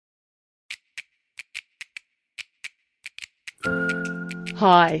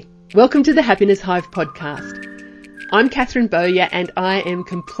Hi, welcome to the Happiness Hive podcast. I'm Catherine Bowyer and I am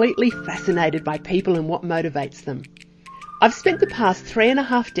completely fascinated by people and what motivates them. I've spent the past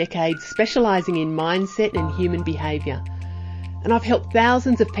 3.5 decades specialising in mindset and human behaviour, and I've helped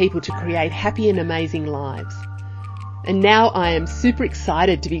thousands of people to create happy and amazing lives. And now I am super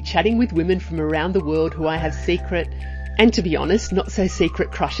excited to be chatting with women from around the world who I have secret, and to be honest, not so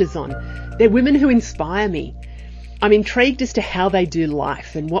secret crushes on. They're women who inspire me. I'm intrigued as to how they do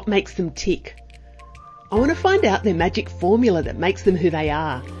life and what makes them tick. I want to find out their magic formula that makes them who they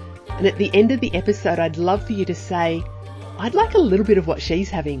are. And at the end of the episode, I'd love for you to say, I'd like a little bit of what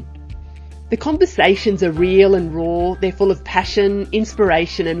she's having. The conversations are real and raw. They're full of passion,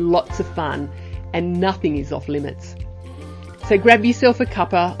 inspiration, and lots of fun. And nothing is off limits. So grab yourself a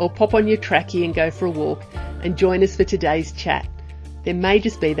cuppa or pop on your trackie and go for a walk and join us for today's chat. There may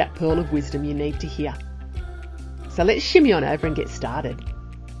just be that pearl of wisdom you need to hear. So let's shimmy on over and get started.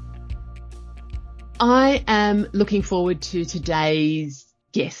 I am looking forward to today's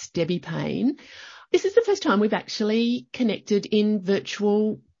guest, Debbie Payne. This is the first time we've actually connected in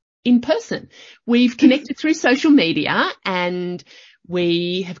person. We've connected through social media and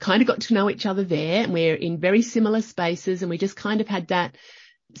we have kind of got to know each other there, and we're in very similar spaces and we just kind of had that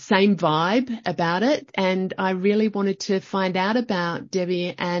same vibe about it. And I really wanted to find out about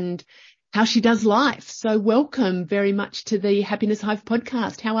Debbie and how she does life. So welcome very much to the Happiness Hive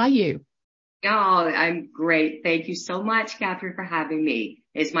podcast. How are you? Oh, I'm great. Thank you so much, Catherine, for having me.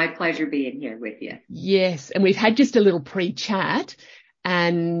 It's my pleasure being here with you. Yes. And we've had just a little pre-chat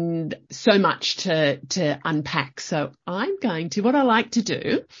and so much to unpack. So what I like to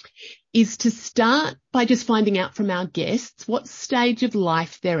do is to start by just finding out from our guests what stage of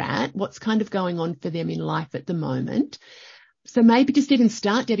life they're at, what's kind of going on for them in life at the moment. So maybe just even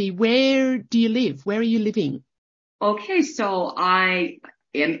start, Debbie, where do you live? Where are you living? Okay, so I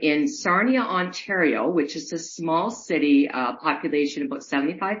am in Sarnia, Ontario, which is a small city, population about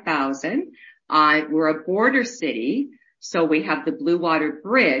 75,000. We're a border city, so we have the Blue Water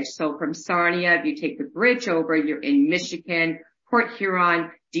Bridge. So from Sarnia, if you take the bridge over, you're in Michigan. Port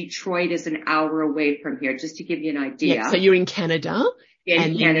Huron, Detroit is an hour away from here, just to give you an idea. Yeah, so you're in Canada.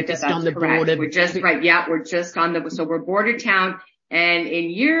 In Canada, that's on the correct. border. We're just right. Yeah, we're just on so we're border town. And in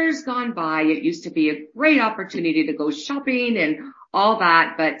years gone by, it used to be a great opportunity to go shopping and all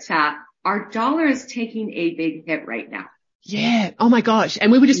that. But, our dollar is taking a big hit right now. Yeah. Oh my gosh.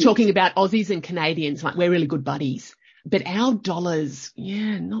 And we were just talking about Aussies and Canadians, like we're really good buddies. But our dollars,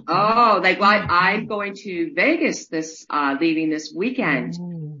 not. Oh, I'm going to Vegas leaving this weekend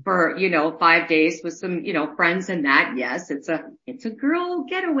for, 5 days with some, friends and that. Yes, it's a girl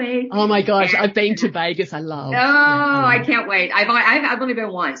getaway. Oh my gosh. I've been to Vegas. I love. I can't wait. I've only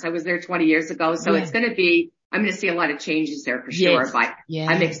been once. I was there 20 years ago. So I'm going to see a lot of changes there for sure, but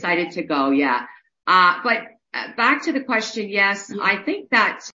I'm excited to go. Yeah. But back to the question. Yes, I think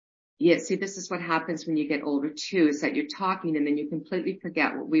that. Yeah, see, this is what happens when you get older too, is that you're talking and then you completely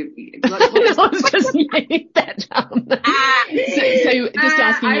forget what I was just making that down. So just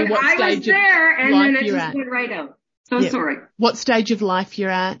asking you what stage of life you're at. Went right out. So sorry. What stage of life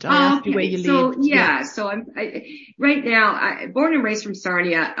you're at? I asked you where you live. So I'm right now, born and raised from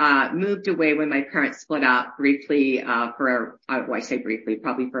Sarnia, moved away when my parents split up briefly, I say briefly,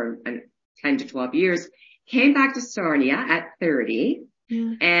 probably for 10 to 12 years, came back to Sarnia at 30.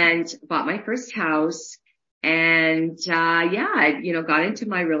 And bought my first house and, I, got into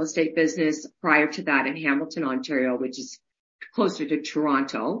my real estate business prior to that in Hamilton, Ontario, which is closer to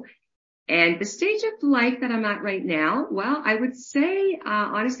Toronto. And the stage of life that I'm at right now, well, I would say,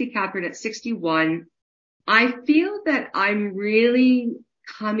 honestly, Catherine, at 61, I feel that I'm really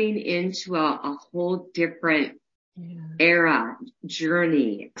coming into a whole different era,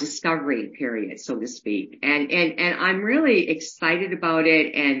 journey, discovery period, so to speak. And I'm really excited about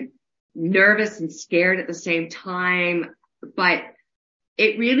it and nervous and scared at the same time. But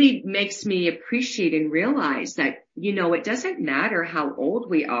it really makes me appreciate and realize that, it doesn't matter how old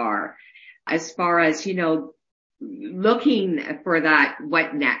we are as far as, looking for that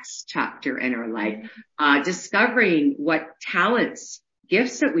what next chapter in our life, discovering what talents,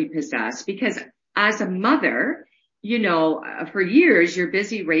 gifts that we possess, because as a mother, for years, you're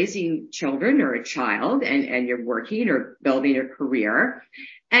busy raising children or a child and you're working or building a career.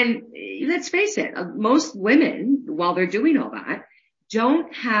 And let's face it, most women, while they're doing all that,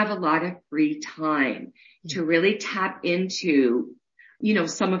 don't have a lot of free time to really tap into,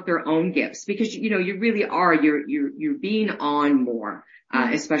 some of their own gifts because, you really are, you're being on more,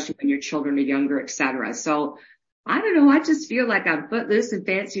 especially when your children are younger, et cetera. So I don't know. I just feel like I'm footloose and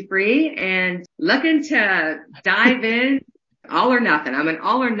fancy free and looking to dive in All or nothing. I'm an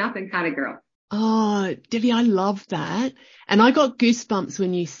all or nothing kind of girl. Oh, Debbie, I love that. And I got goosebumps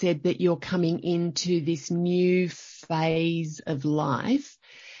when you said that you're coming into this new phase of life.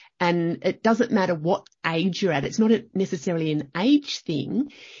 And it doesn't matter what age you're at. It's not necessarily an age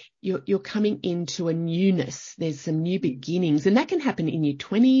thing. You're coming into a newness. There's some new beginnings, and that can happen in your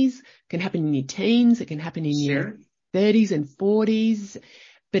 20s, can happen in your teens, it can happen in your 30s and 40s.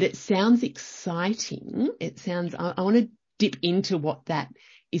 But it sounds exciting. It sounds, I want to dip into what that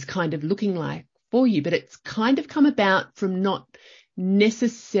is kind of looking like for you, but it's kind of come about from not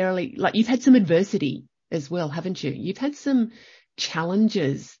necessarily, like you've had some adversity as well, haven't you? You've had some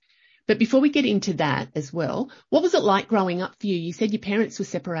challenges. But before we get into that as well, what was it like growing up for you? You said your parents were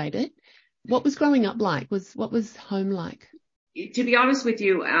separated. What was growing up like? What was home like? To be honest with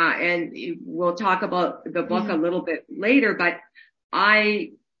you, and we'll talk about the book a little bit later, but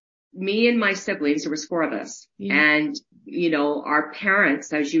me and my siblings, there was 4 of us. And, our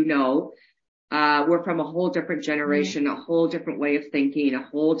parents, as you know, were from a whole different generation, a whole different way of thinking, a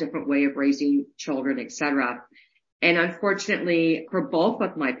whole different way of raising children, etc. And unfortunately, for both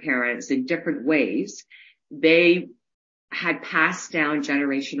of my parents in different ways, they had passed down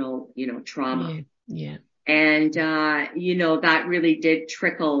generational, trauma. Yeah. And, that really did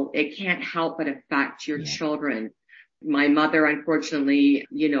trickle. It can't help but affect your children. My mother, unfortunately,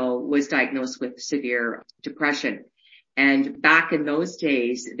 was diagnosed with severe depression. And back in those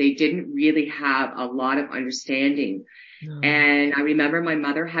days, they didn't really have a lot of understanding. No. And I remember my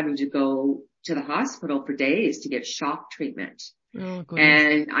mother having to go to the hospital for days to get shock treatment. Oh,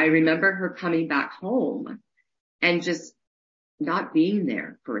 and I remember her coming back home and just not being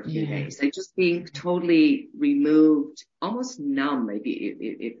there for a few days, like just being totally removed, almost numb, maybe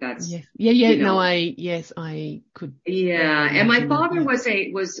if that's. I could. Yeah. And my father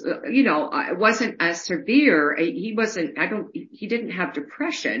wasn't as severe. He didn't have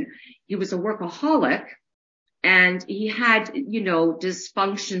depression. He was a workaholic, and he had,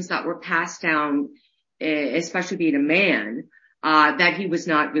 dysfunctions that were passed down, especially being a man, that he was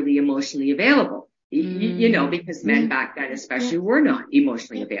not really emotionally available. Because men back then especially were not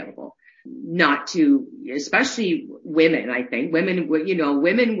emotionally available. Not to, especially women, I think.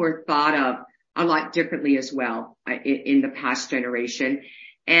 Women were thought of a lot differently as well in the past generation.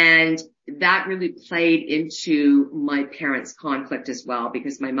 And that really played into my parents' conflict as well,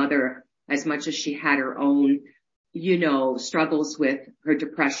 because my mother, as much as she had her own, struggles with her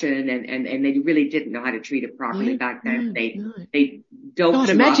depression and they really didn't know how to treat it properly back then. They doped. God,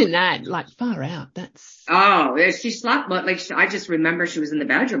 imagine that, like far out. She slept, I just remember she was in the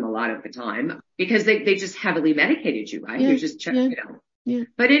bedroom a lot of the time because they just heavily medicated you, right? Yeah.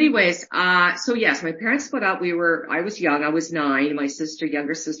 But anyways, so yes, my parents split up. I was young. I was 9. My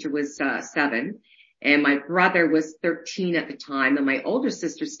younger sister was 7, and my brother was 13 at the time. And my older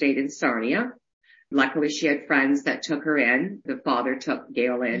sister stayed in Sarnia. Luckily, she had friends that took her in. The father took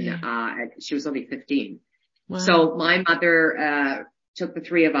Gail in. She was only 15. Wow. So my mother took the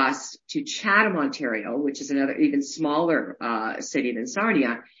 3 of us to Chatham, Ontario, which is another even smaller city than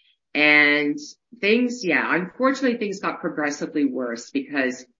Sarnia. And unfortunately, things got progressively worse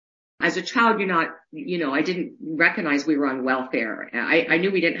because as a child, I didn't recognize we were on welfare. I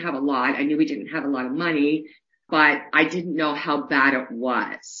knew we didn't have a lot. I knew we didn't have a lot of money. But I didn't know how bad it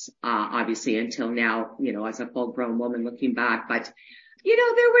was, obviously, until now, as a full grown woman looking back. But,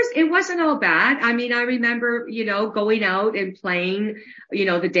 it wasn't all bad. I mean, I remember, going out and playing,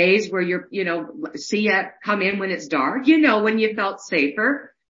 the days where see ya come in when it's dark, when you felt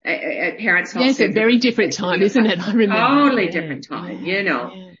safer. Parents felt safer. It's a very different time, isn't it? I remember. Totally different time,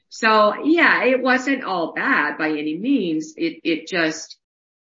 Yeah. So, it wasn't all bad by any means.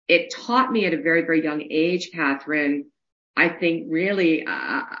 It taught me at a very, very young age, Catherine. I think really,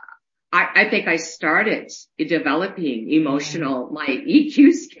 I think I started developing my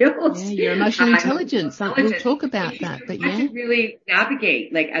EQ skills. Yeah, your emotional intelligence. We'll talk about that, but I could really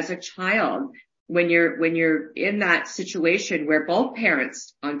navigate, as a child, when you're in that situation where both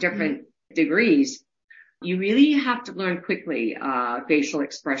parents on different degrees, you really have to learn quickly, facial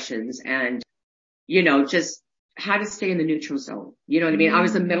expressions and, just how to stay in the neutral zone. You know what I mean? I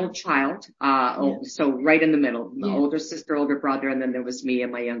was a middle child, so right in the middle, my older sister, older brother, and then there was me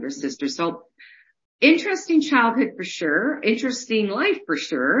and my younger sister. So interesting childhood for sure, interesting life for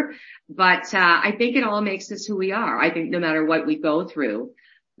sure. But, I think it all makes us who we are. I think no matter what we go through,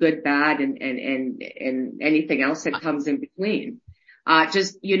 good, bad, and anything else that comes in between,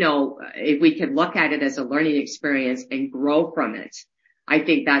 if we can look at it as a learning experience and grow from it, I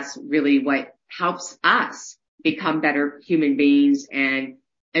think that's really what helps us become better human beings and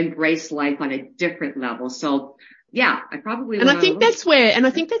embrace life on a different level. So yeah, I probably And went I on a think little.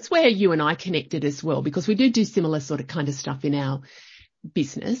 that's where you and I connected as well, because we do similar sort of kind of stuff in our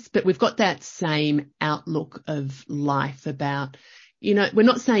business, but we've got that same outlook of life about, we're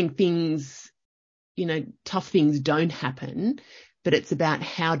not saying things, tough things don't happen, but it's about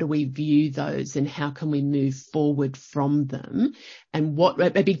how do we view those and how can we move forward from them. And what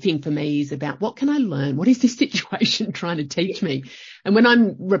a big thing for me is about what can I learn? What is this situation trying to teach me? And when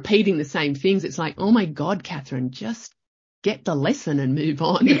I'm repeating the same things, it's like, oh my God, Catherine, just get the lesson and move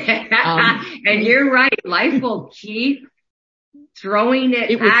on. And you're right. Life will keep throwing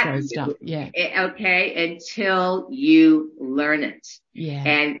it will at throw you. stuff. Yeah. Okay. Until you learn it. Yeah.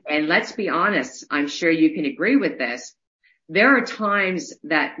 And let's be honest. I'm sure you can agree with this. There are times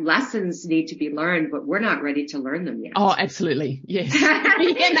that lessons need to be learned, but we're not ready to learn them yet. Oh, absolutely. Yes. Yeah,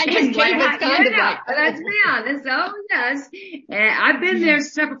 they just keep it kind of like. Let's be honest. Oh, yes. And I've been there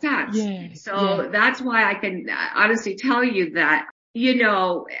several times. Yeah. So that's why I can honestly tell you that,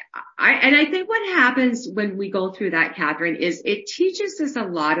 I think what happens when we go through that, Catherine, is it teaches us a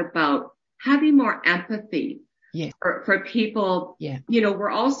lot about having more empathy. Yeah. For people. Yeah. We're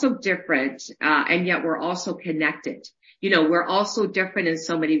all so different, and yet we're also connected. We're all so different in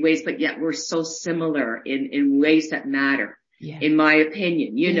so many ways, but yet we're so similar in ways that matter. Yeah. In my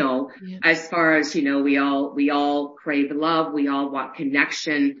opinion, as far as, we all crave love. We all want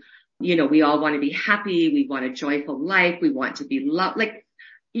connection. We all want to be happy. We want a joyful life. We want to be loved.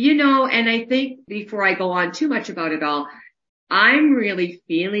 And I think before I go on too much about it all, I'm really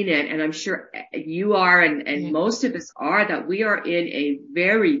feeling it, and I'm sure you are, and most of us are, that we are in a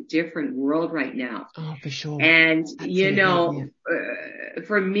very different world right now. Oh, for sure. And,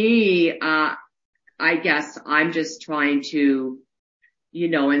 for me, I guess I'm just trying to,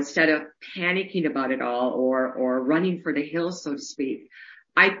 instead of panicking about it all or running for the hills, so to speak,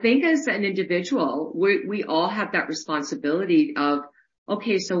 I think as an individual, we all have that responsibility of,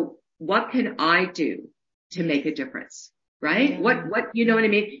 okay, so what can I do to make a difference? Right? Yeah. What, you know what I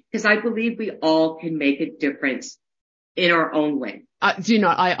mean? Because I believe we all can make a difference in our own way.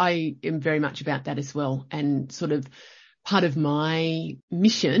 I am very much about that as well. And sort of part of my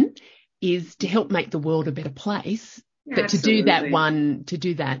mission is to help make the world a better place, but absolutely. to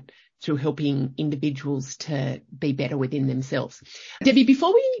do that through helping individuals to be better within themselves. Debbie,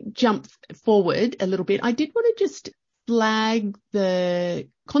 before we jump forward a little bit, I did want to just flag the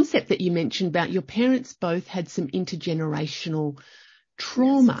concept that you mentioned about your parents both had some intergenerational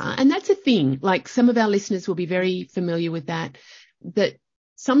trauma. Yes. And that's a thing, like some of our listeners will be very familiar with that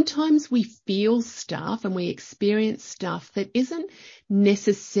sometimes we feel stuff and we experience stuff that isn't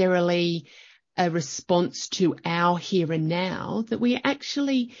necessarily a response to our here and now, that we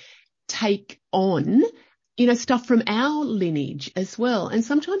actually take on stuff from our lineage as well. And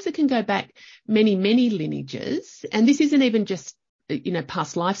sometimes it can go back many, many lineages. And this isn't even just,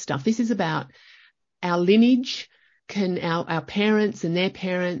 past life stuff. This is about our lineage, our parents and their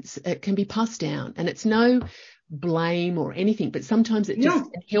parents, it can be passed down. And it's no blame or anything, but sometimes it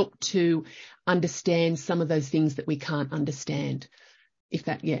just can help to understand some of those things that we can't understand.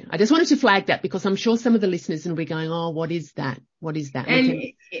 I just wanted to flag that because I'm sure some of the listeners will be going, oh, what is that? What is that?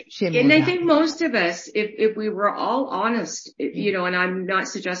 And I think most of us, if we were all honest, and I'm not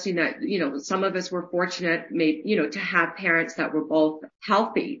suggesting that, some of us were fortunate, maybe, to have parents that were both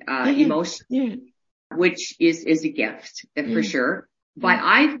healthy, emotionally, which is a gift for sure. But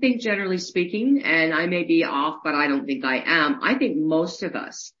I think generally speaking, and I may be off, but I don't think I am, I think most of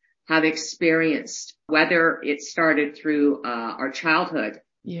us have experienced, whether it started through our childhood,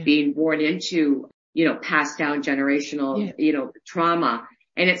 being born into, passed down generational, trauma.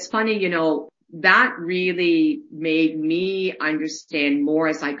 And it's funny, that really made me understand more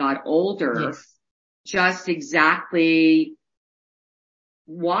as I got older, just exactly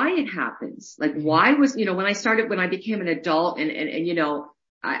why it happens. Like why was, when I became an adult and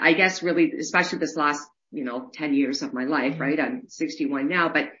I guess really, especially this last, 10 years of my life, right? I'm 61 now,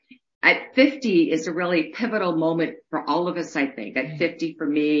 but at 50 is a really pivotal moment for all of us, I think. At 50 for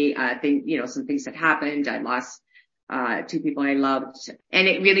me, I think, some things that happened. I lost, 2 people I loved, and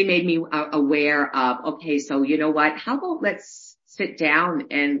it really made me aware of, okay, so you know what? How about let's sit down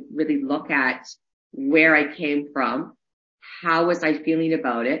and really look at where I came from. How was I feeling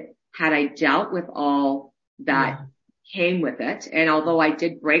about it? Had I dealt with all that came with it? And although I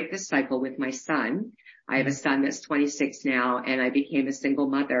did break the cycle with my son, I have a son that's 26 now, and I became a single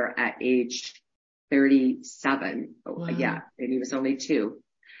mother at age 37. Wow. And he was only 2.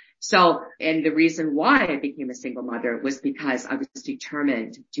 So, and the reason why I became a single mother was because I was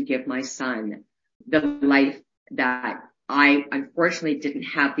determined to give my son the life that I unfortunately didn't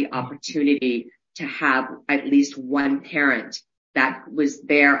have the opportunity to have at least one parent that was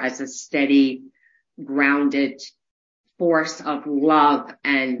there as a steady, grounded force of love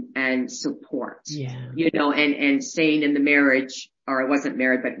and support. Yeah. You know, and staying in the marriage, or I wasn't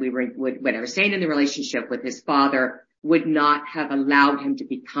married, but we were, whatever, staying in the relationship with his father would not have allowed him to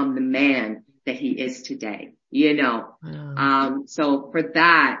become the man that he is today, you know. Wow. So for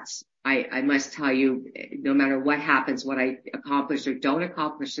that, I must tell you, no matter what happens, what I accomplish or don't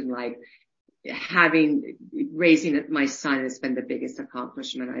accomplish in life, raising my son has been the biggest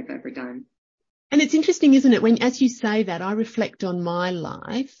accomplishment I've ever done. And it's interesting, isn't it? When, as you say that, I reflect on my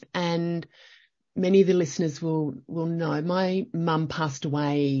life, and many of the listeners will know my mum passed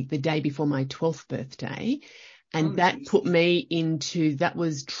away the day before my 12th birthday. And that put me that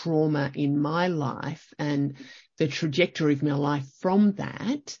was trauma in my life and the trajectory of my life from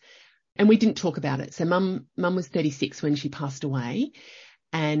that. And we didn't talk about it. So mum was 36 when she passed away,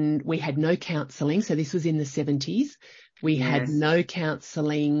 and we had no counselling. So this was in the 70s. We had no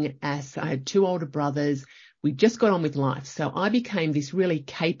counselling. As I had two older brothers, we just got on with life. So I became this really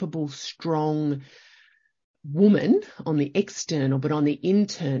capable, strong woman on the external, but on the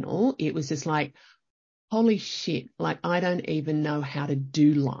internal, it was just like, holy shit, like I don't even know how to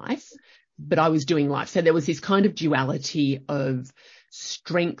do life, but I was doing life. So there was this kind of duality of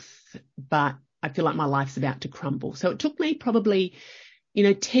strength, but I feel like my life's about to crumble. So it took me probably,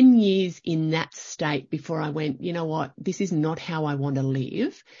 10 years in that state before I went, you know what, this is not how I want to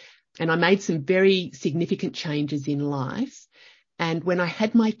live. And I made some very significant changes in life. And when I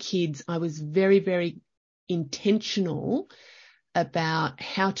had my kids, I was very, very intentional about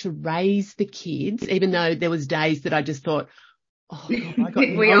how to raise the kids, even though there was days that I just thought, oh God, I got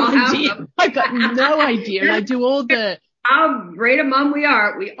no idea. I got no idea. And I do all the, how great a mom we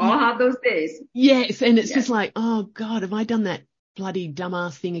are. We all have those days. Yes. And it's just like, oh God, have I done that bloody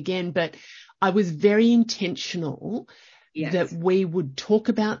dumbass thing again? But I was very intentional that we would talk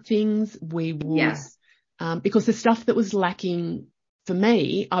about things. We would, because the stuff that was lacking for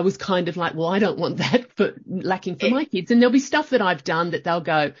me, I was kind of like, well, I don't want that lacking for my kids. And there'll be stuff that I've done that they'll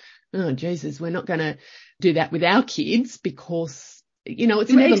go, oh, Jesus, we're not going to do that with our kids because,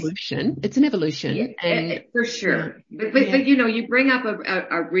 it's an evolution. It's an evolution. Yeah, and for sure. But you bring up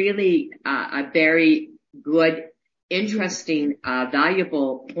a really, a very good, interesting,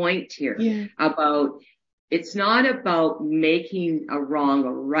 valuable point here about, it's not about making a wrong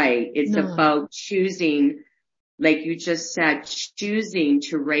a right. It's about choosing, like you just said, choosing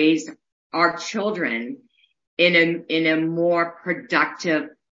to raise our children in a more productive,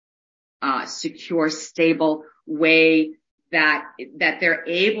 secure, stable way that they're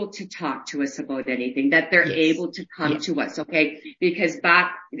able to talk to us about anything, that they're able to come to us. Okay. Because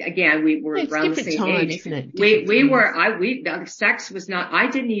back again, we were around the same age. Isn't it? Sex was not, I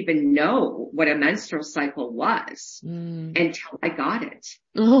didn't even know what a menstrual cycle was until I got it.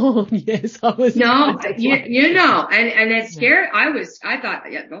 Oh, yes. I was. No, and it's scary. I thought,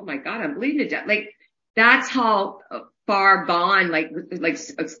 oh my God, I'm bleeding to death. Like, that's how far gone, like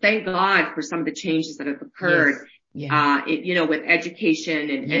thank God for some of the changes that have occurred. With education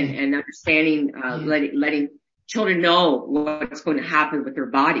and understanding, letting children know what's going to happen with their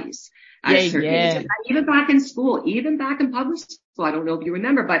bodies. Even back in school, even back in public school, I don't know if you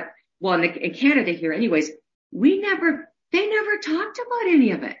remember, but in Canada here anyways, they never talked about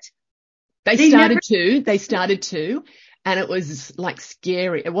any of it. They started to, and it was like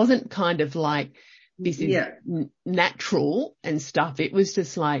scary. It wasn't kind of like, this is natural and stuff. It was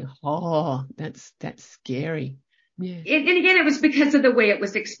just like, oh, that's scary. Yeah. And again, it was because of the way it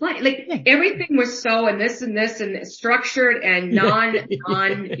was explained. Like everything was so and this and structured and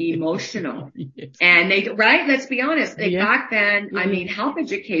non-emotional. And let's be honest. Like back then, I mean, health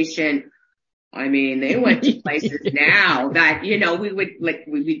education, they went to places now that,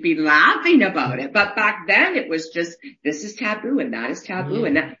 we'd be laughing about it. But back then it was just, this is taboo and that is taboo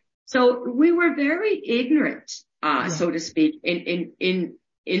and that. So we were very ignorant, so to speak, in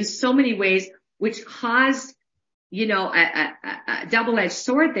so many ways, which caused, a double-edged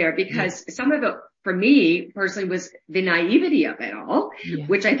sword there, because some of it for me personally was the naivety of it all,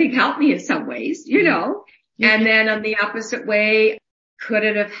 which I think helped me in some ways, and then on the opposite way, could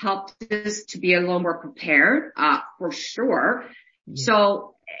it have helped us to be a little more prepared? For sure. Yeah.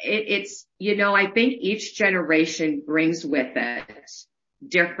 So it's, I think each generation brings with it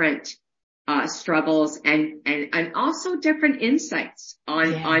different, struggles and also different insights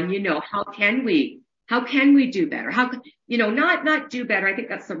on, how can we do better? Not do better. I think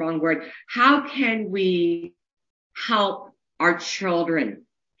that's the wrong word. How can we help our children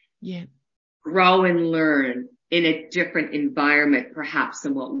grow and learn in a different environment, perhaps,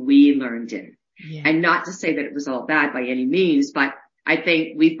 than what we learned in? And not to say that it was all bad by any means, but I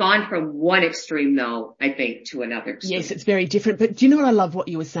think we've gone from one extreme though, I think, to another extreme. Yes, it's very different. But do you know what I love what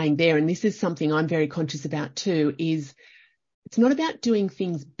you were saying there? And this is something I'm very conscious about too, is it's not about doing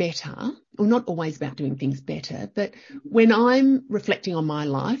things better, or not always about doing things better, but when I'm reflecting on my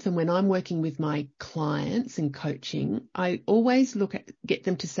life and when I'm working with my clients and coaching, I always get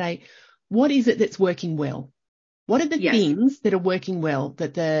them to say, what is it that's working well? What are the things that are working well,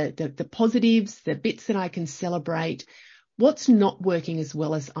 that the positives, the bits that I can celebrate? What's not working as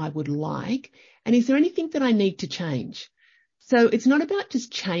well as I would like? And is there anything that I need to change? So it's not about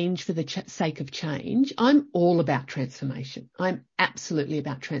just change for the sake of change. I'm all about transformation. I'm absolutely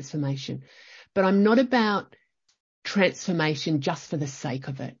about transformation, but I'm not about transformation just for the sake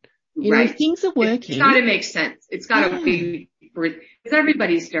of it. You know, things are working. It's got to make sense. It's got to be, because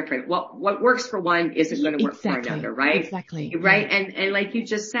everybody's different. What works for one isn't going to work for another, right? Exactly. Right. And like you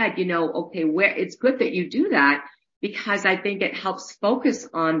just said, you know, okay, it's good that you do that, because I think it helps focus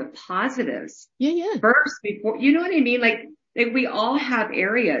on the positives. First, before, you know what I mean? Like we all have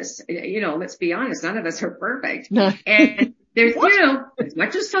areas, you know, let's be honest, none of us are perfect. No. And there's, you know, as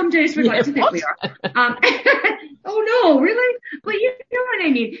much as some days we like to think we are. Oh no, really? But you know what I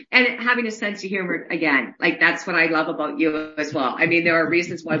mean? And having a sense of humor, again, like that's what I love about you as well. I mean, there are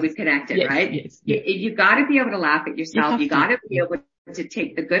reasons why we've connected, right? Yes. You got to be able to laugh at yourself. You got to be able to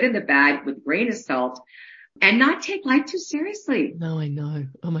take the good and the bad with a grain of salt and not take life too seriously. No, I know.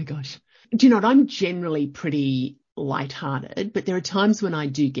 Oh my gosh. Do you know what? I'm generally pretty lighthearted, but there are times when I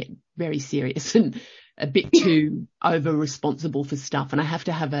do get very serious and a bit too over responsible for stuff. And I have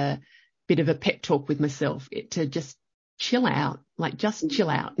to have a bit of a pep talk with myself to just chill out, like just chill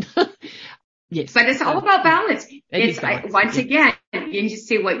out. Yes. But it's all about balance. Balance. Again, you just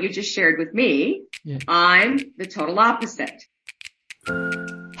see what you just shared with me. Yeah. I'm the total opposite.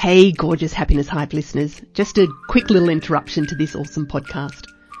 Hey, gorgeous Happiness Hive listeners. Just a quick little interruption to this awesome podcast.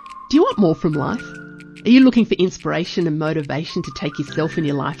 Do you want more from life? Are you looking for inspiration and motivation to take yourself and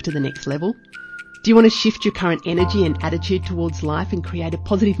your life to the next level? Do you want to shift your current energy and attitude towards life and create a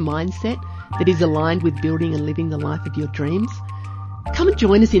positive mindset that is aligned with building and living the life of your dreams? Come and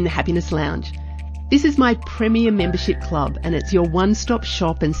join us in the Happiness Lounge. This is my premier membership club, and it's your one-stop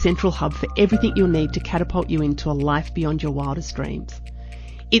shop and central hub for everything you'll need to catapult you into a life beyond your wildest dreams.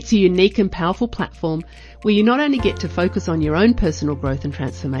 It's a unique and powerful platform where you not only get to focus on your own personal growth and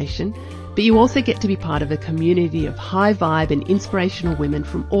transformation, but you also get to be part of a community of high vibe and inspirational women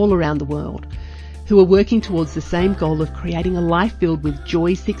from all around the world who are working towards the same goal of creating a life filled with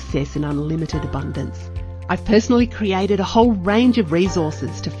joy, success and unlimited abundance. I've personally created a whole range of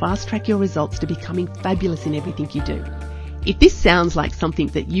resources to fast track your results to becoming fabulous in everything you do. If this sounds like something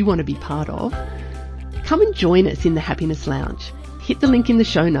that you want to be part of, come and join us in the Happiness Lounge. Hit the link in the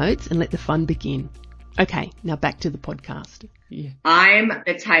show notes and let the fun begin. Okay, now back to the podcast. Yeah. I'm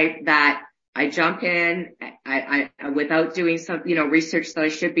the type that I jump in, I without doing some, you know, research that I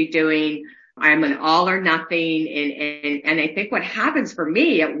should be doing. I'm an all or nothing. And I think what happens for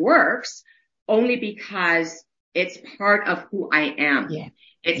me, it works only because it's part of who I am. Yeah.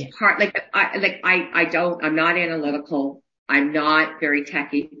 It's part, I'm not analytical. I'm not very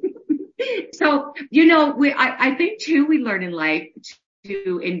techy. So, you know, I think too, we learn in life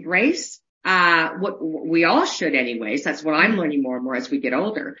to embrace, what we all should anyways. That's what I'm learning more and more as we get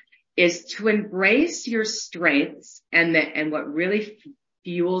older, is to embrace your strengths and what really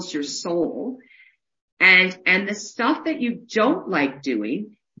fuels your soul, and the stuff that you don't like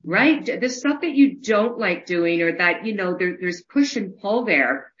doing, right? The stuff that you don't like doing, or that, you know, there's push and pull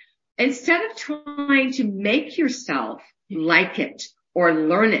there. Instead of trying to make yourself like it or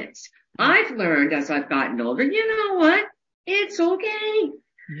learn it, I've learned as I've gotten older, you know what? It's okay.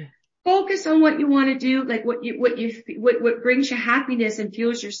 Yeah. Focus on what you want to do, like what brings you happiness and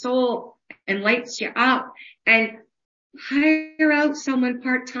fuels your soul and lights you up, and hire out someone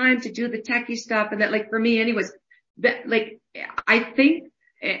part-time to do the techie stuff. And that, like, for me anyways, that, like, I think,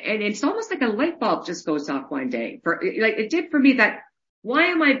 and it's almost like a light bulb just goes off one day, like it did for me, that why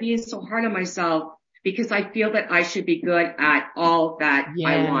am I being so hard on myself? Because I feel that I should be good at all that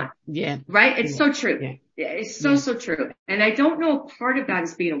I want. Yeah. Right? It's so true. Yeah. It's so true. And I don't know if part of that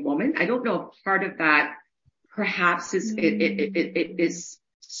is being a woman. I don't know if part of that perhaps is, it is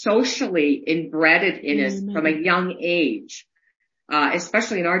socially inbred in us from a young age,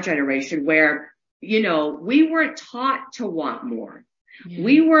 especially in our generation, where, you know, we weren't taught to want more. Yeah.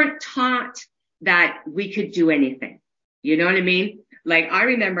 We weren't taught that we could do anything. You know what I mean? Like, I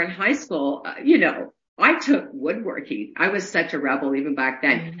remember in high school, you know, I took woodworking. I was such a rebel even back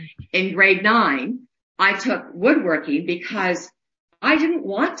then. In grade 9, I took woodworking because I didn't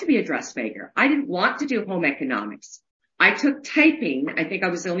want to be a dressmaker. I didn't want to do home economics. I took typing. I think I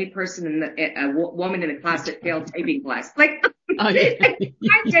was the only person woman in the class that failed typing class. Like, I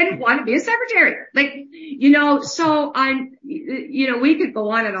didn't want to be a secretary. Like, so we could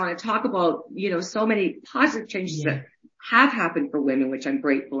go on and talk about, so many positive changes that have happened for women, which I'm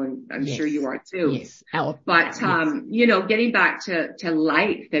grateful, and I'm sure you are too. Yes. But, getting back to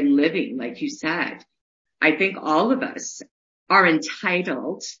life and living, like you said, I think all of us are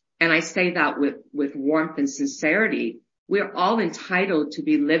entitled, and I say that with warmth and sincerity. We're all entitled to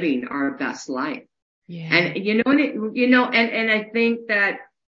be living our best life. Yeah. And, and I think that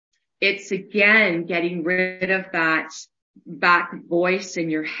it's again getting rid of that back voice in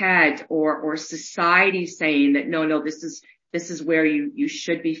your head or society saying that, no, this is where you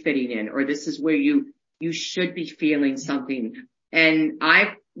should be fitting in, or this is where you should be feeling something. And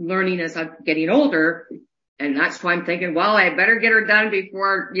I'm learning as I'm getting older. And that's why I'm thinking, well, I better get her done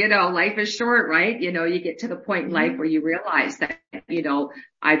before, life is short, right? You get to the point in life where you realize that,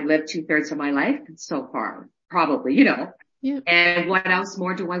 I've lived 2/3 of my life so far, probably, and what else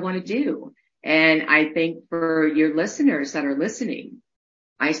more do I want to do? And I think for your listeners that are listening,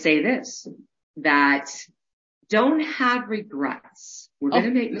 I say this, that don't have regrets. We're going to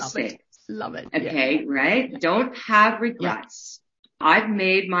make mistakes. Love it. Okay. Yeah. Right. Don't have regrets. Yeah. I've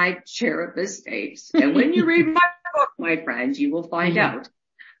made my share of mistakes. And when you read my book, my friend, you will find out.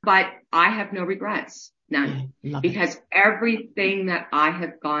 But I have no regrets. None. Because everything that I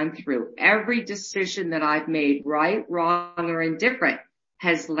have gone through, every decision that I've made, right, wrong, or indifferent,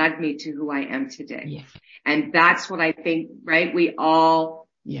 has led me to who I am today. Yeah. And that's what I think, right? We all,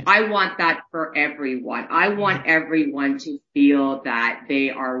 I want that for everyone. I want everyone to feel that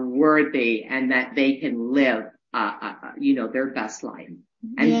they are worthy and that they can live their best life.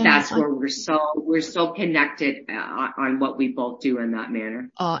 And that's where we're so connected on what we both do in that manner.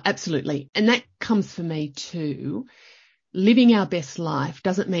 Oh, absolutely. And that comes for me too. Living our best life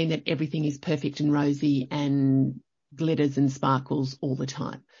doesn't mean that everything is perfect and rosy and glitters and sparkles all the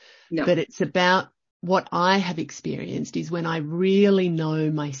time. No. But it's about what I have experienced is when I really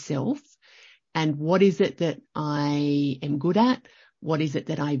know myself and what is it that I am good at, what is it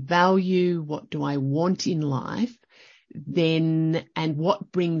that I value, what do I want in life, then, and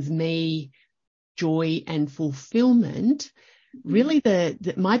what brings me joy and fulfillment. Really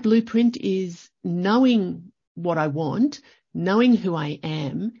my blueprint is knowing what I want, knowing who I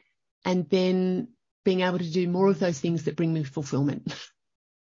am, and then being able to do more of those things that bring me fulfillment.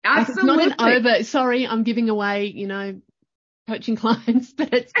 Absolutely. It's not sorry, I'm giving away, coaching clients,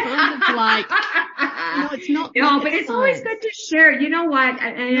 but it's kind of like, it's not. No, but it's always good to share. You know what?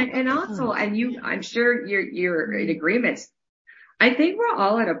 And also, and I'm sure you're in agreement. I think we're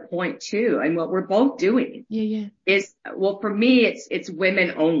all at a point too, and what we're both doing is, well, for me, it's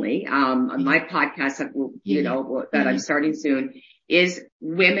women only. My podcast that I'm starting soon is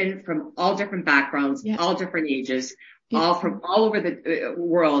women from all different backgrounds, all different ages, all from all over the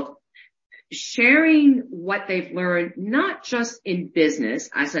world, sharing what they've learned, not just in business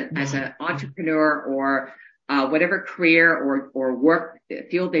as an entrepreneur or whatever career or work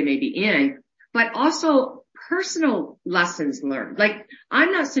field they may be in, but also personal lessons learned. Like,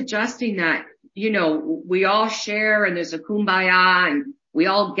 I'm not suggesting that, we all share and there's a kumbaya and we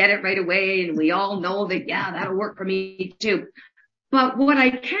all get it right away and we all know that, that'll work for me too. But what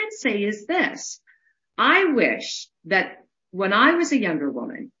I can say is this. I wish that when I was a younger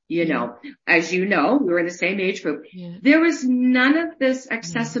woman, as you know, we were in the same age group. Yeah. There was none of this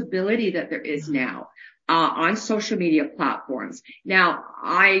accessibility that there is now on social media platforms. Now,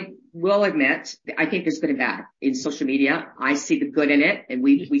 I will admit, I think there's good and bad in social media. I see the good in it, and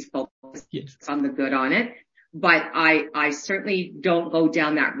we focus on the good on it. But I certainly don't go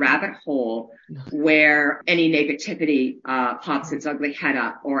down that rabbit hole where any negativity pops its ugly head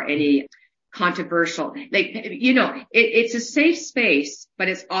up, or any controversial, it's a safe space, but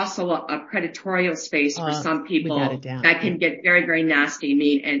it's also a predatorial space for some people that can get very, very nasty,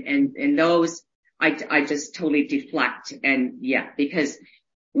 mean, and those I just totally deflect. And because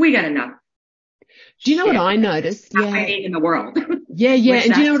we got enough. Do you know what I noticed? Happening in the world. And do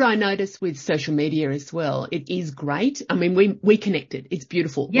you know what I noticed with social media as well? It is great. I mean, we connected. It's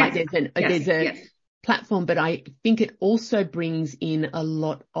beautiful. Yes. Like there's a platform, but I think it also brings in a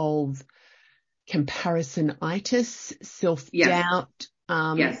lot of comparisonitis, self-doubt,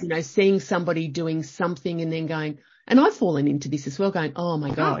 seeing somebody doing something and then going, and I've fallen into this as well, going, oh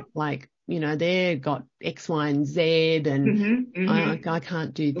my God, they've got X, Y, and Z, and I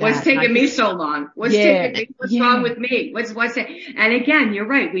can't do that. What's taking me so long? What's wrong with me? What's it? And again, you're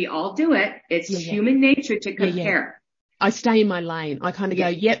right. We all do it. It's human nature to compare. I stay in my lane. I kind of go,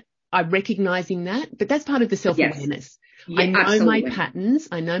 yep, I'm recognizing that, but that's part of the self-awareness. Yeah, I know absolutely. my patterns.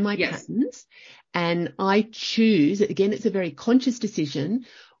 I know my patterns, and I choose, again, it's a very conscious decision,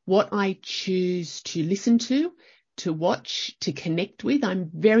 what I choose to listen to watch, to connect with.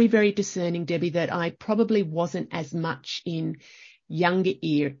 I'm very, very discerning, Debbie, that I probably wasn't as much in younger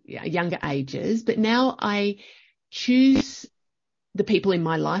ages, but now I choose the people in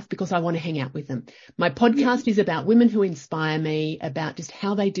my life because I want to hang out with them. My podcast is about women who inspire me, about just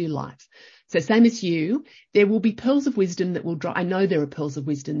how they do life. So same as you, there will be pearls of wisdom that will drop. I know there are pearls of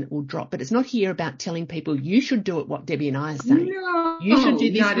wisdom that will drop, but it's not here about telling people you should do it what Debbie and I are saying. No, you should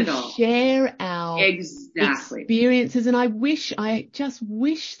do this. Not we at all. Share our experiences. And I just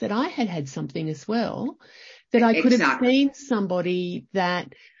wish that I had something as well, that I could have seen somebody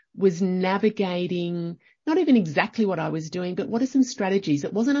that was navigating not even exactly what I was doing, but what are some strategies?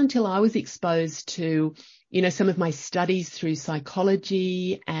 It wasn't until I was exposed to, some of my studies through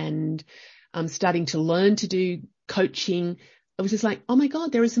psychology and starting to learn to do coaching. I was just like, oh my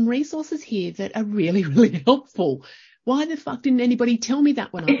God, there are some resources here that are really, really helpful. Why the fuck didn't anybody tell me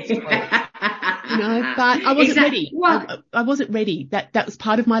that when I was 12? But I wasn't ready. I wasn't ready. That was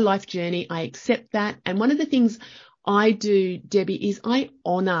part of my life journey. I accept that. And one of the things I do, Debbie, is I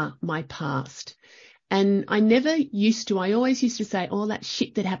honor my past. And I always used to say, oh, that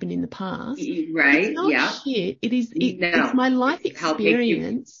shit that happened in the past. Right. It's not shit. It's my life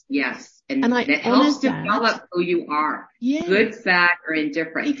experience. And it helps that. develop who you are. Yeah. Good, bad, or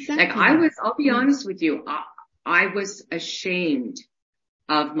indifferent. Exactly. I'll be honest with you. I was ashamed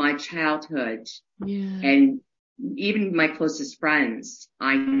of my childhood. Yeah. And even my closest friends,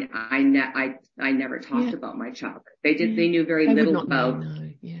 I never talked about my childhood. They knew very little about,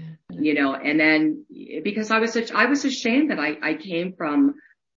 and then because I was ashamed that I came from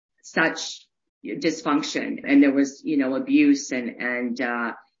such dysfunction, and there was, abuse and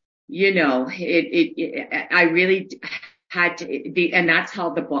I really had to be, and that's how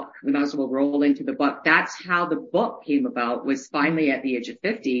the book, we might as well roll into the book. That's how the book came about, was finally at the age of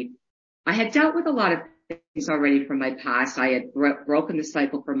 50. I had dealt with a lot of things already from my past. I had broken the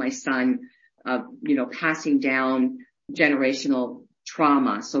cycle for my son of, passing down generational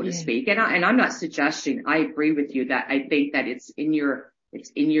trauma, so to speak. And I'm not suggesting, I agree with you that I think that it's in your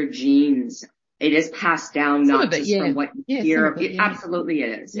genes. It is passed down, not just from what you hear. Absolutely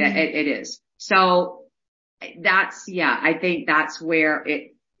it is. It is. So I think that's where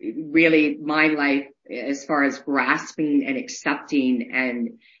it really, my life, as far as grasping and accepting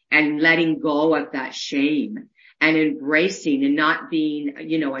and letting go of that shame and embracing and not being,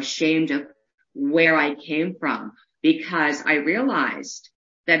 ashamed of where I came from, because I realized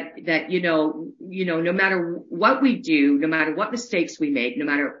that, no matter what we do, no matter what mistakes we make, no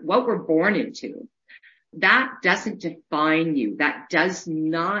matter what we're born into, that doesn't define you. That does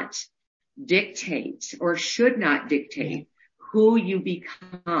not dictate, or should not dictate, who you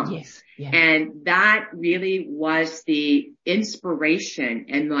become. Yes. Yeah. And that really was the inspiration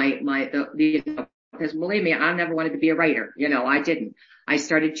and because believe me, I never wanted to be a writer. I didn't. I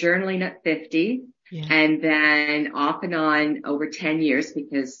started journaling at 50 and then off and on over 10 years,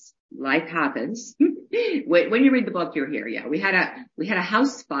 because life happens. When you read the book, you'll hear, we had a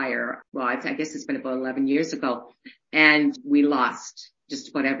house fire. Well, I guess it's been about 11 years ago, and we lost just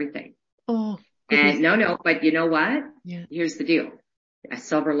about everything. Oh, and but you know what? Yeah. Here's the deal. A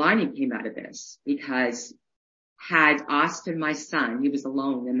silver lining came out of this, because had Austin, my son, he was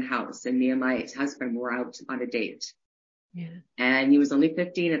alone in the house, and me and my ex-husband were out on a date. Yeah. And he was only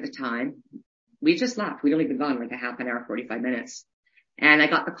 15 at the time. We just left. We'd only been gone like a half an hour, 45 minutes. And I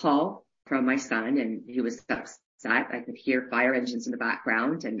got the call from my son, and he was upset. I could hear fire engines in the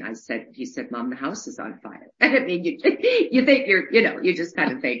background. And he said, Mom, the house is on fire. And I mean, you think you just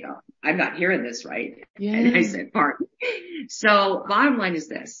kind of think, oh, I'm not hearing this right. Yeah. And I said, pardon. So bottom line is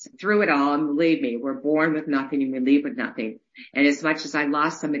this: through it all, and believe me, we're born with nothing and we leave with nothing. And as much as I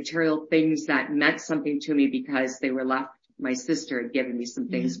lost some material things that meant something to me because they were left, my sister had given me some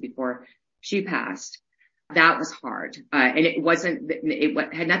things before she passed. That was hard. And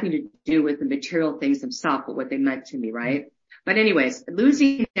it had nothing to do with the material things themselves, but what they meant to me, right? But anyways,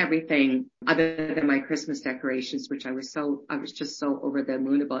 losing everything other than my Christmas decorations, which I was just so over the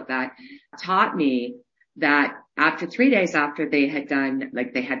moon about that, taught me that after 3 days after they had done,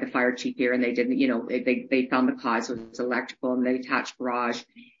 like they had the fire chief here and they didn't, they found the cause, it was electrical, and they attached garage.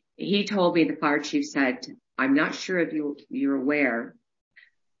 He told me, the fire chief said, I'm not sure if you're aware,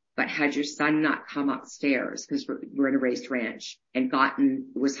 but had your son not come upstairs, because we're in a raised ranch, and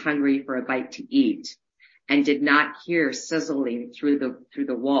was hungry for a bite to eat, and did not hear sizzling through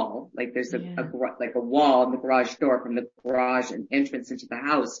the wall. Like there's like a wall in the garage door from the garage and entrance into the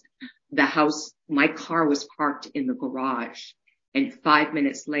house. My car was parked in the garage, and 5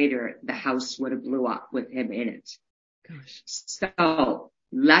 minutes later, the house would have blew up with him in it. Gosh. So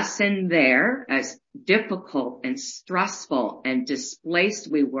lesson there, as difficult and stressful and displaced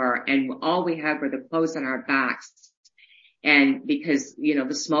we were, and all we had were the clothes on our backs. And because,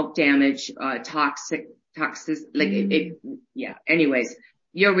 the smoke damage, toxic, anyways,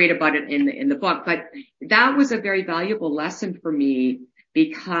 you'll read about it in the book, but that was a very valuable lesson for me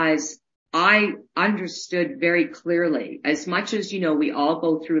because I understood very clearly, as much as, we all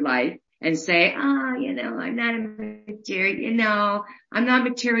go through life and say, I'm not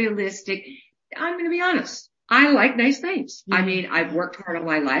materialistic. I'm going to be honest. I like nice things. Yeah. I mean, I've worked hard all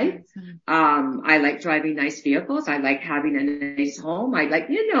my life. I like driving nice vehicles. I like having a nice home.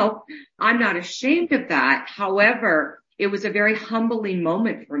 I'm not ashamed of that. However, it was a very humbling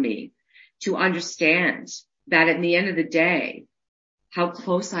moment for me to understand that at the end of the day, how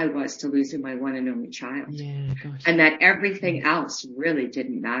close I was to losing my one and only child. Yeah, gosh. And that everything else really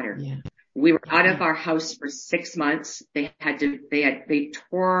didn't matter. Yeah. We were out of our house for 6 months. They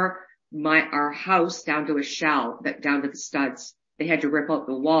tore our house down to a shell, down to the studs. They had to rip out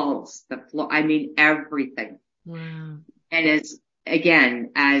the walls, the floor. I mean, everything. Wow. And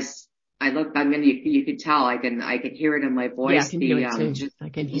as I look, you could tell, I can hear it in my voice,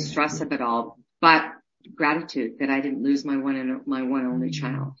 the stress of it all, but gratitude that I didn't lose my one only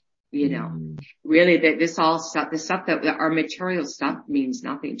child. Really the stuff that our material stuff means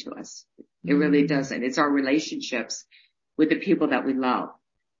nothing to us. It really doesn't. It's our relationships with the people that we love.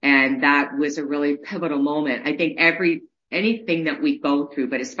 And that was a really pivotal moment. I think anything that we go through,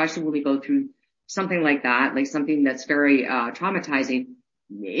 but especially when we go through something like that, like something that's very, traumatizing,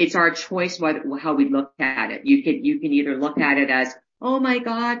 it's our choice how we look at it. You can either look at it as, oh my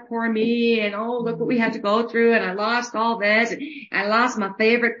God, poor me, and oh, look what we had to go through, and I lost all this, and I lost my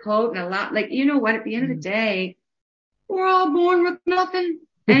favorite coat, and at the end of the day, we're all born with nothing,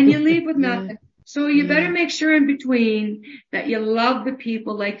 and you leave with nothing. So you better make sure in between that you love the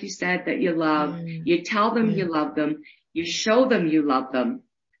people, like you said, that you love. You tell them you love them. You show them you love them,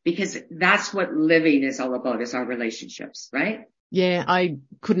 because that's what living is all about, is our relationships, right? Yeah, I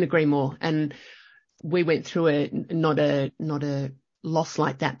couldn't agree more. And we went through not a loss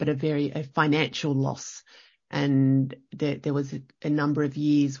like that, but a financial loss. And there was a number of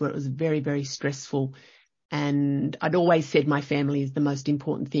years where it was very, very stressful. And I'd always said my family is the most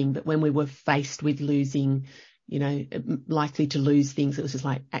important thing. But when we were faced with losing, likely to lose things, it was just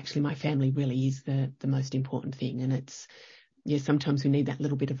like, actually, my family really is the most important thing. And sometimes we need that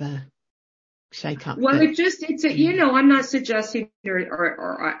little bit of a shake up. Well, I'm not suggesting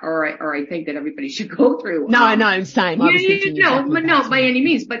or I think that everybody should go through. No, I know, same. I was thinking no, by any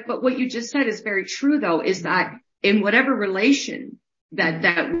means. But what you just said is very true, though, is that in whatever relation that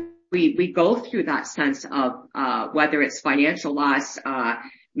we go through that sense of, whether it's financial loss,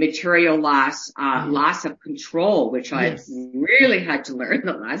 material loss, loss of control, which I've really had to learn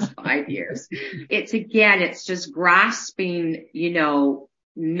the last 5 years. It's just grasping,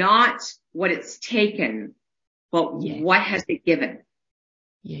 not what it's taken, but what has it given.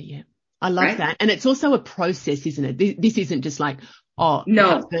 Yeah. I love that. And it's also a process, isn't it? This isn't just like, the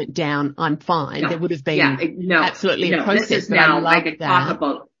house burnt down, I'm fine. No. There would have been absolutely a process. This is now, I could talk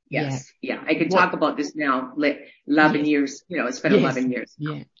about, I can talk about this now, 11 years, it's been 11 years.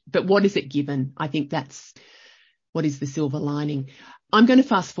 Yeah. But what is it given? I think that's what is the silver lining. I'm going to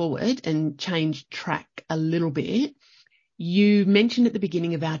fast forward and change track a little bit. You mentioned at the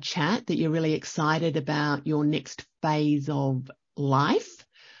beginning of our chat that you're really excited about your next phase of life.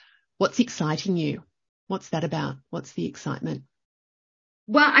 What's exciting you? What's that about? What's the excitement?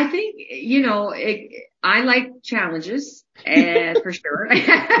 Well, I think, I like challenges, for sure.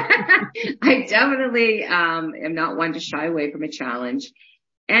 I definitely am not one to shy away from a challenge.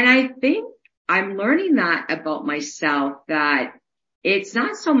 And I think I'm learning that about myself, that it's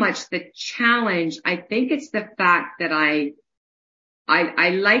not so much the challenge. I think it's the fact that I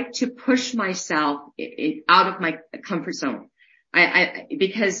like to push myself out of my comfort zone.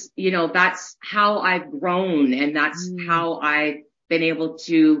 Because, that's how I've grown, and that's how I've been able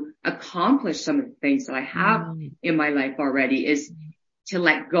to accomplish some of the things that I have in my life already, is to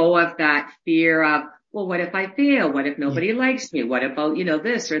let go of that fear of, well, what if I fail? What if nobody likes me? What about,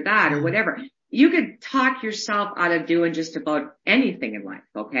 this or that or whatever? You could talk yourself out of doing just about anything in life,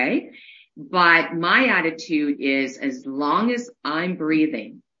 okay? But my attitude is, as long as I'm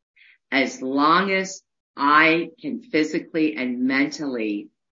breathing, as long as I can physically and mentally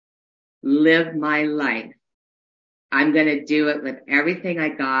live my life, I'm going to do it with everything I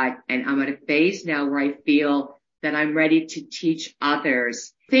got. And I'm at a phase now where I feel that I'm ready to teach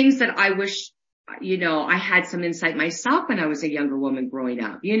others things that I wish, I had some insight myself when I was a younger woman growing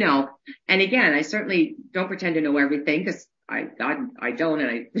up, and again, I certainly don't pretend to know everything because I don't,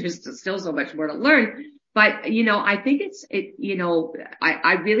 and there's still so much more to learn. But, I think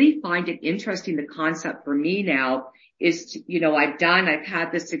I really find it interesting. The concept for me now is, I've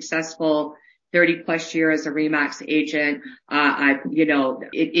had this successful 30 plus years as a RE/MAX agent.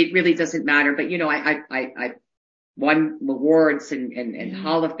 It really doesn't matter, but, I won awards and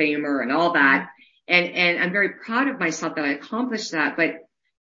Hall of Famer and all that. And I'm very proud of myself that I accomplished that. But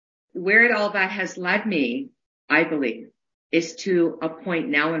where all that has led me, I believe, is to a point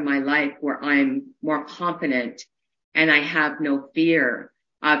now in my life where I'm more confident and I have no fear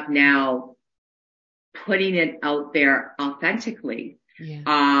of now putting it out there authentically.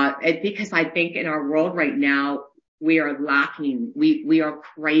 Because I think in our world right now, we are lacking, we are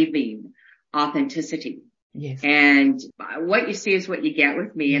craving authenticity. Yes. And what you see is what you get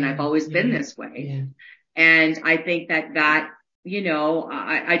with me. And I've always been this way. Yeah. And I think that,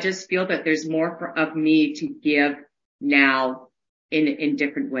 I just feel that there's more of me to give now in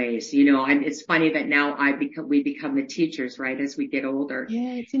different ways. It's funny that now we become the teachers, right? As we get older.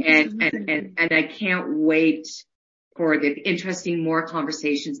 Yeah. It's interesting. And I can't wait for the interesting more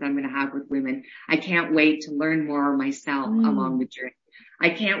conversations that I'm going to have with women. I can't wait to learn more myself along the journey. I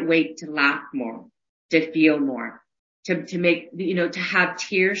can't wait to laugh more, to feel more, to make, to have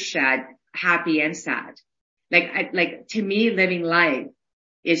tears shed, happy and sad. Like to me, living life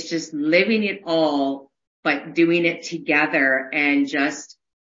is just living it all, but doing it together and just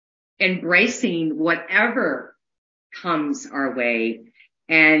embracing whatever comes our way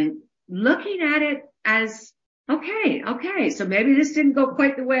and looking at it as, okay, so maybe this didn't go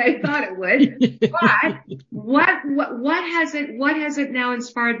quite the way I thought it would, but what has it now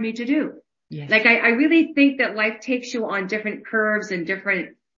inspired me to do? Yes. Like I really think that life takes you on different curves and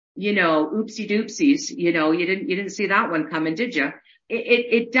different, oopsie doopsies. You didn't see that one coming, did you?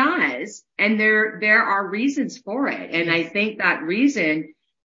 It does. And there are reasons for it. And I think that reason,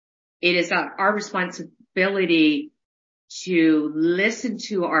 it is our responsibility to listen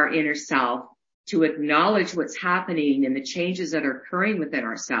to our inner self, to acknowledge what's happening and the changes that are occurring within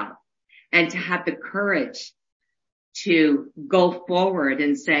ourselves, and to have the courage to go forward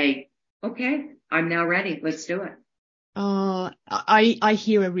and say, okay, I'm now ready. Let's do it. Oh, I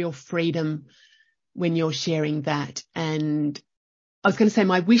hear a real freedom when you're sharing that. And I was going to say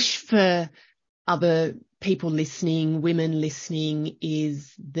my wish for other people listening, women listening,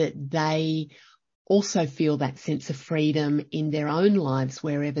 is that they also feel that sense of freedom in their own lives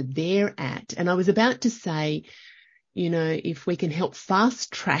wherever they're at. And I was about to say, if we can help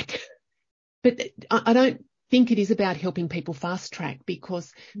fast track, but I don't think it is about helping people fast track,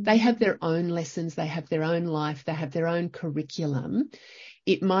 because they have their own lessons, they have their own life, they have their own curriculum.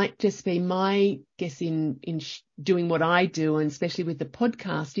 It might just be my guess in doing what I do, and especially with the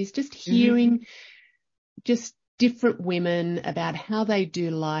podcast, is just hearing just different women about how they do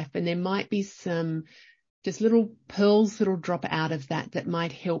life. And there might be some just little pearls that'll drop out of that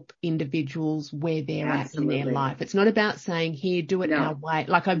might help individuals where they're at in their life. It's not about saying, here, do it our way.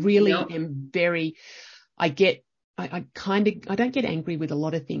 Like I really am very, I don't get angry with a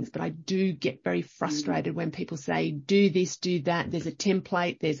lot of things, but I do get very frustrated when people say, do this, do that. There's a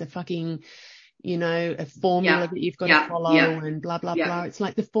template, there's a fucking, a formula that you've got to follow and blah, blah, blah. It's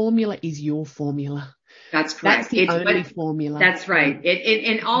like the formula is your formula. That's correct. That's the only formula. That's right.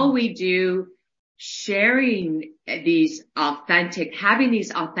 And all we do, sharing these having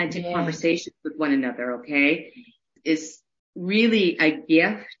these authentic conversations with one another, okay, is really a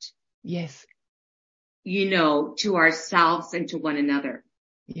gift. Yes. To ourselves and to one another.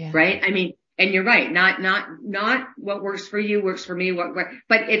 Yeah. Right? I mean, and you're right. Not what works for you works for me.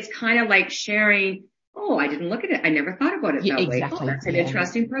 But it's kind of like sharing. Oh, I didn't look at it. I never thought about it that way. Oh, that's an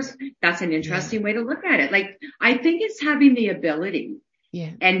interesting person. That's an interesting way to look at it. Like, I think it's having the ability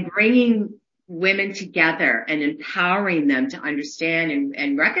and bringing women together and empowering them to understand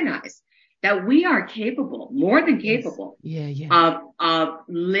and recognize that we are capable, more than capable of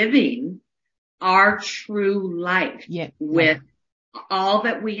living our true life with all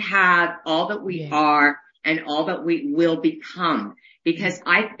that we have, all that we are, and all that we will become. Because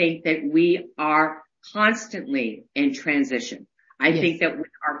I think that we are constantly in transition. I think that we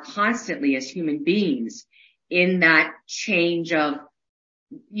are constantly, as human beings, in that change of,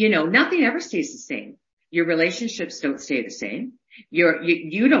 nothing ever stays the same. Your relationships don't stay the same.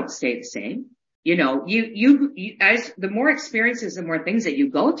 You don't stay the same. You as the more experiences, the more things that you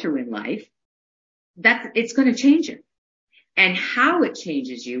go through in life, it's going to change it. And how it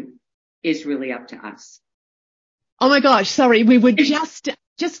changes you is really up to us. Oh my gosh. Sorry. We were just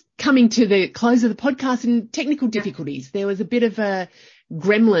coming to the close of the podcast and technical difficulties. There was a bit of a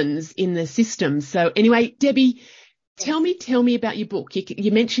gremlins in the system. So anyway, Debbie, tell me about your book.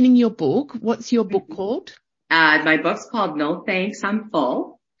 You're mentioning your book. What's your book called? My book's called No Thanks, I'm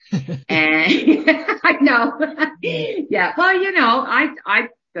Full. And I know. Yeah. Well, I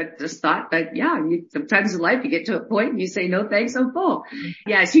just thought that, sometimes in life you get to a point and you say, no thanks, I'm full.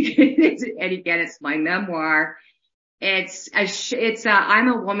 Yes, you can. And again, it's my memoir. I'm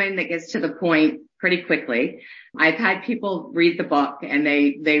a woman that gets to the point pretty quickly. I've had people read the book and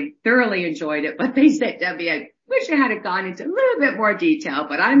they thoroughly enjoyed it, but they said, Debbie, I wish I had gone into a little bit more detail,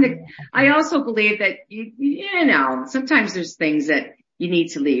 but I also believe that, sometimes there's things that you need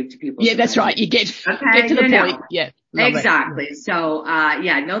to leave to people. Yeah, that's right. You get to the point. Yeah. Exactly. It. So,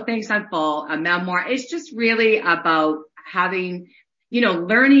 No Thanks, I'm Full, a memoir. It's just really about having,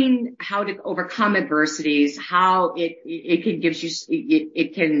 learning how to overcome adversities, how it can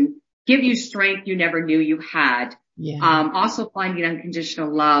give you strength you never knew you had. Yeah. Also finding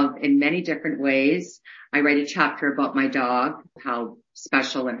unconditional love in many different ways. I write a chapter about my dog, how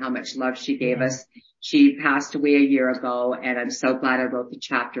special and how much love she gave us. She passed away a year ago, and I'm so glad I wrote the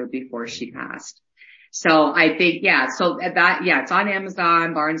chapter before she passed. So I think, it's on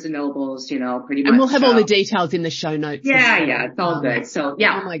Amazon, Barnes and Nobles, pretty much. And we'll have all the details in the show notes. Yeah, it's all good. So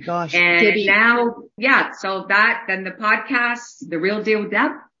yeah. Oh my gosh. And Debbie. now, then the podcast, The Real Deal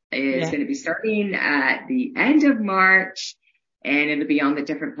Deb, is going to be starting at the end of March, and it'll be on the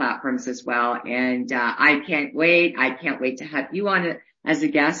different platforms as well. And, I can't wait. I can't wait to have you on as a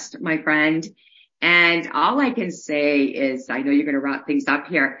guest, my friend. And all I can say is, I know you're going to wrap things up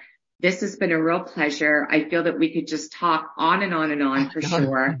here. This has been a real pleasure. I feel that we could just talk on and on and on for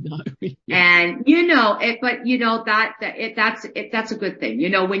sure. And that's a good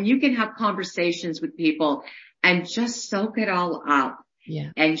thing. When you can have conversations with people and just soak it all up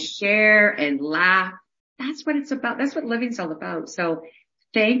and share and laugh. That's what it's about. That's what living's all about. So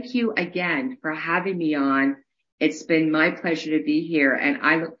thank you again for having me on. It's been my pleasure to be here, and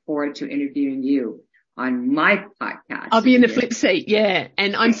I look forward to interviewing you on my podcast. I'll be in the flip seat, yeah.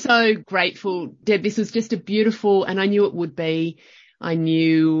 And I'm so grateful, Deb. This was just a beautiful, and I knew it would be. I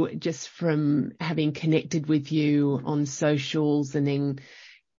knew just from having connected with you on socials and then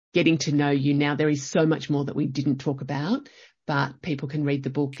getting to know you now, there is so much more that we didn't talk about, but people can read the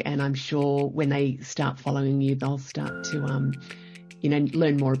book, and I'm sure when they start following you, they'll start to,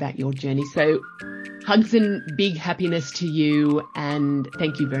 learn more about your journey. So hugs and big happiness to you, and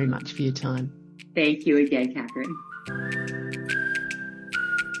thank you very much for your time. Thank you again, Catherine.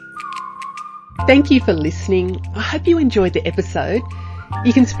 Thank you for listening. I hope you enjoyed the episode.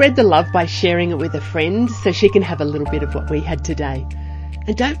 You can spread the love by sharing it with a friend so she can have a little bit of what we had today.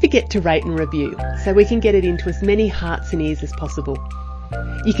 And don't forget to rate and review so we can get it into as many hearts and ears as possible.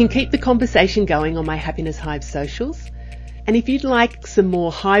 You can keep the conversation going on my Happiness Hive socials. And if you'd like some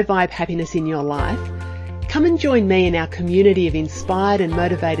more high vibe happiness in your life, come and join me in our community of inspired and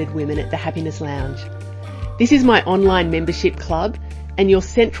motivated women at the Happiness Lounge. This is my online membership club and your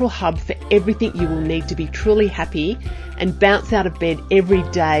central hub for everything you will need to be truly happy and bounce out of bed every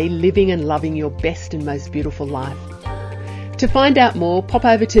day, living and loving your best and most beautiful life. To find out more, pop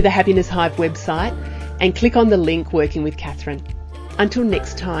over to the Happiness Hive website and click on the link Working with Catherine. Until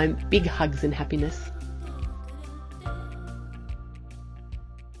next time, big hugs and happiness.